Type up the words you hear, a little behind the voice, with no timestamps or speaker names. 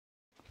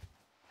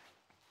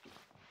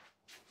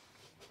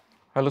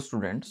Hello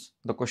students,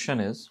 the question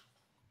is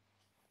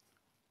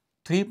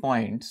 3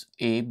 points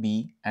A,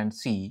 B and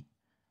C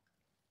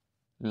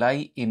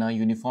lie in a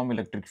uniform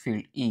electric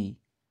field E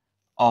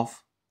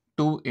of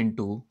 2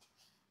 into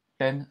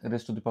 10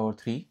 raised to the power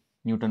 3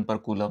 Newton per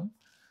Coulomb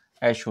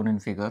as shown in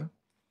figure.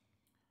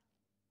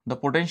 The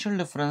potential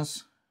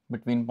difference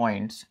between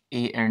points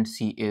A and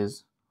C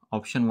is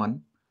option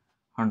 1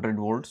 100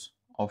 volts,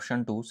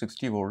 option 2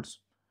 60 volts,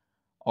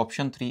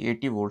 option 3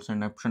 80 volts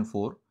and option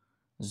 4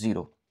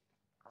 0.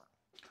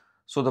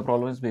 So the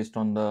problem is based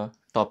on the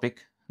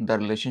topic the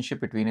relationship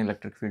between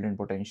electric field and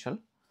potential.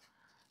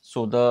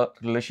 So the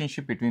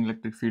relationship between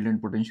electric field and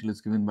potential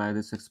is given by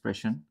this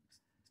expression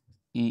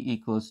E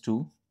equals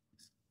to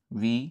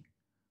V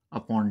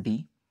upon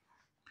D,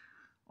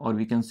 or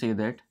we can say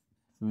that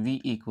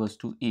V equals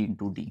to E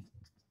into D.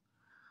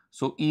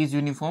 So E is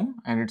uniform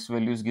and its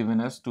value is given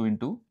as 2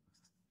 into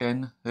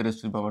 10 raised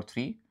to the power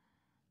 3,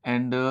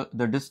 and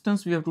the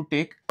distance we have to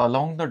take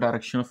along the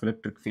direction of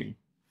electric field.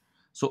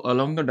 So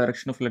along the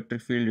direction of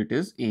electric field it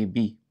is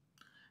AB,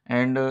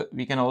 and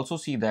we can also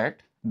see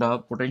that the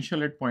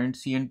potential at point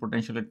C and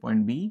potential at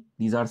point B,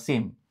 these are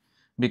same,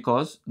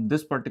 because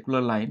this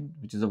particular line,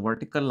 which is a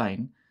vertical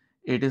line,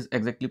 it is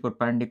exactly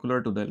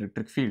perpendicular to the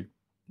electric field.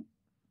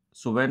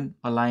 So when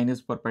a line is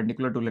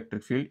perpendicular to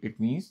electric field, it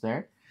means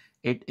that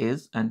it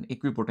is an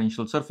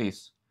equipotential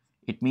surface.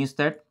 It means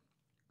that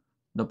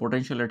the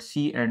potential at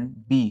C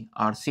and B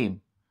are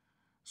same.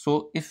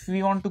 So if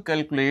we want to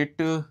calculate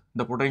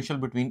the potential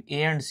between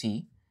A and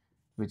C,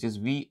 which is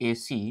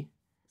VAC,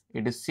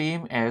 it is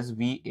same as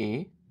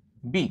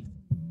VAB,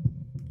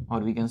 or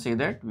we can say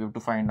that we have to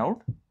find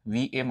out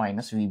VA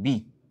minus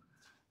VB.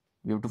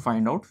 We have to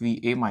find out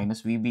VA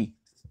minus VB.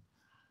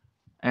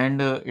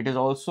 And it is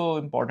also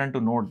important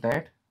to note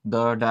that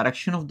the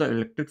direction of the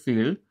electric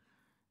field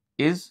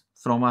is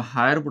from a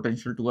higher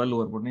potential to a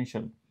lower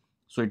potential.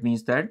 So it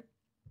means that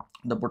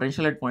the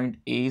potential at point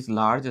A is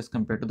large as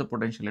compared to the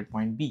potential at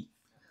point B.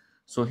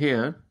 So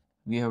here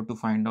we have to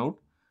find out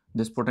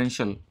this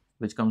potential,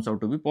 which comes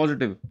out to be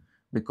positive,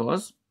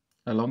 because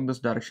along this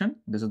direction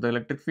this is the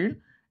electric field,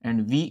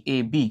 and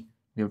VAB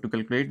we have to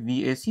calculate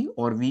VAC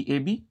or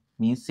VAB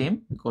means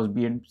same, because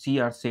B and C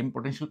are same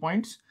potential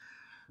points.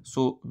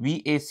 So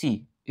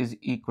VAC is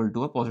equal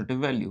to a positive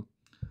value.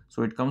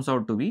 So it comes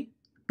out to be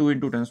 2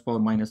 into 10 to the power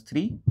minus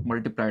 3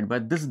 multiplied by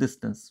this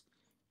distance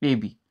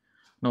AB.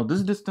 Now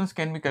this distance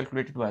can be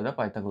calculated by the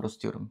Pythagoras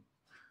theorem.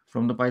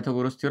 From the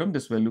Pythagoras theorem,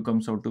 this value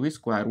comes out to be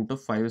square root of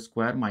 5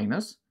 square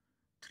minus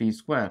 3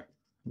 square,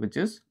 which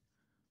is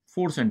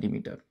 4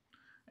 centimeter.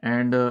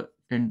 And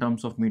in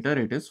terms of meter,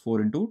 it is 4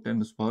 into 10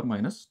 to the power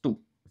minus 2.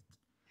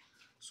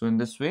 So in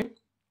this way,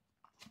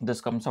 this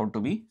comes out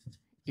to be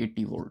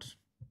 80 volts.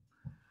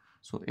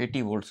 So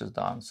 80 volts is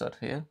the answer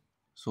here.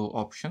 So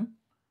option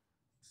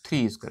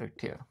 3 is correct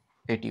here,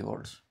 80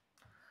 volts.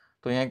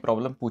 तो यहाँ एक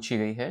problem पूछी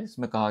गई है,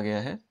 इसमें कहा गया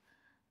है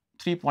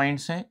 3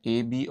 पॉइंट्स हैं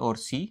ए, बी और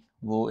सी,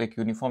 वो एक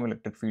यूनिफॉर्म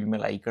इलेक्ट्रिक फील्ड में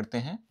लाई करते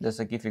हैं,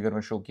 जैसा कि फिगर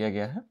में शो किया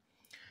गया है.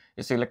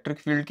 इस इलेक्ट्रिक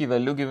फील्ड की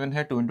वैल्यू गिवन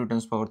है 2 into 10 to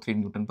the power 3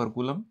 Newton पर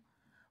कूलम.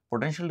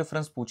 पोटेंशियल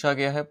डिफरेंस पूछा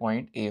गया है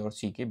पॉइंट ए और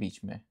सी के बीच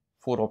में.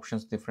 4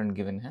 ऑप्शंस डिफरेंट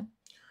गिवन हैं.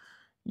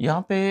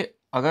 यहाँ पे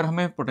अगर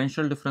हमें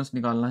पोटेंशियल डिफरेंस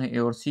निकालना है ए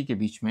और सी के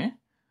बीच में,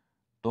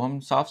 तो हम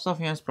साफ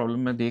साफ यहाँ इस प्रॉब्लम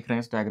में देख रहे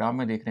हैं, इस डायग्राम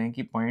में देख रहे हैं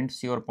कि पॉइंट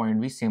सी और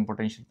पॉइंट बी सेम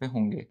पोटेंशियल पे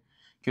होंगे,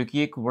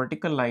 क्योंकि एक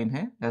वर्टिकल लाइन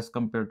है as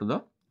compare to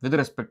the with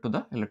respect to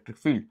the electric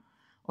field.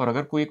 और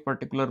अगर कोई एक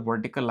पर्टिकुलर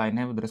वर्टिकल लाइन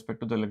है with respect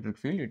to the electric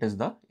field, it is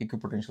the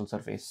equipotential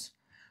surface.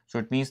 So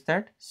it means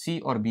that सी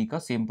और बी का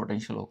same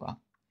potential होगा.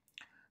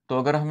 तो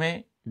अगर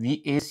हमें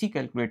वी ए सी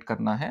कैलकुलेट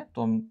करना है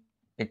तो हम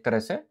एक तरह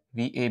से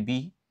वी ए बी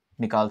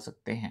निकाल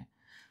सकते हैं.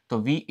 तो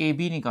वी ए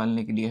बी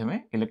निकालने के लिए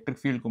हमें इलेक्ट्रिक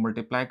फील्ड को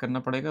मल्टीप्लाई करना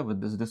पड़ेगा with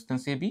this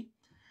distance A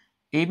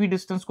B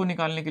distance को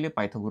निकालने के लिए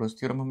पाइथागोरस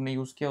थ्योरम हमने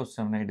यूज किया,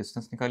 उससे हमने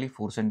डिस्टेंस निकाली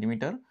 4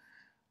 सेंटीमीटर,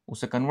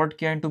 उसे कन्वर्ट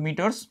किया इनटू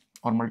मीटर्स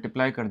और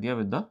मल्टीप्लाई कर दिया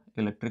with the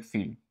electric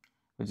field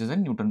which is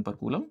in newton पर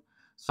कूलम.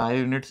 सारे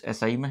यूनिट्स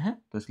एसआई में है,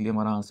 तो इसलिए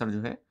हमारा आंसर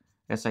जो है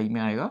एसआई में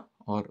आएगा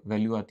और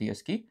वैल्यू आती है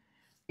इसकी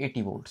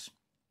 80 वोल्ट्स.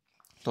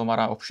 तो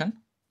हमारा ऑप्शन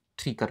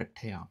 3 करेक्ट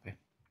है यहाँ पे.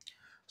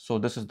 So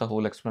this is the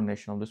whole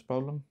explanation of this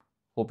problem.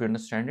 Hope you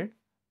understand it.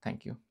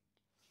 Thank you.